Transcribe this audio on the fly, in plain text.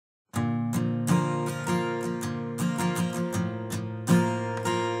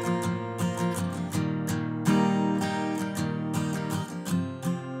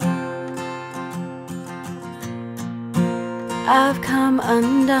I've come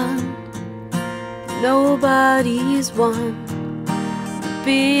undone. Nobody's won.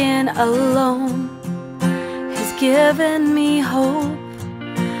 Being alone has given me hope.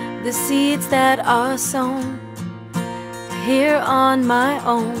 The seeds that are sown here on my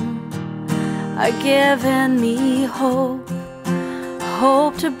own are giving me hope.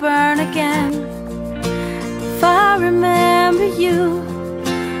 Hope to burn again. If I remember you,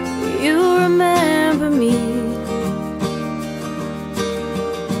 you remember me.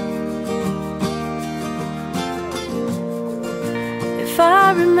 If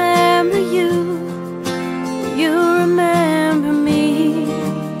I remember you, you remember me.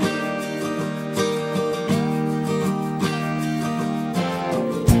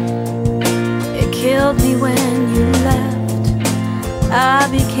 It killed me when you left. I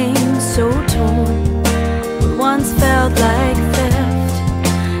became so torn. What once felt like theft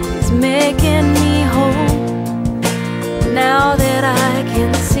is making me whole. Now that I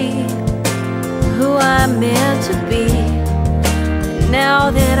can see who I'm meant to be,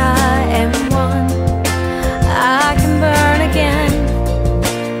 now that I am one, I can burn again.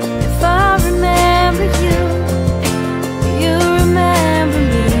 If I remember you, you remember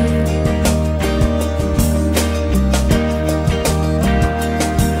me.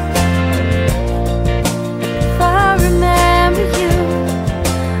 If I remember you,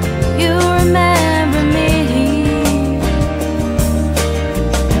 you remember me.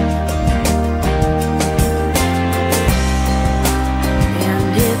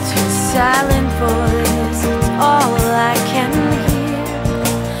 And it's your silent voice, it's all I can hear.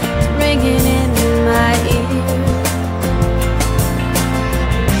 It's ringing in my ear.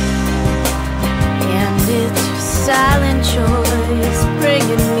 And it's your silent choice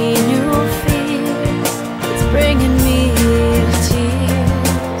bringing me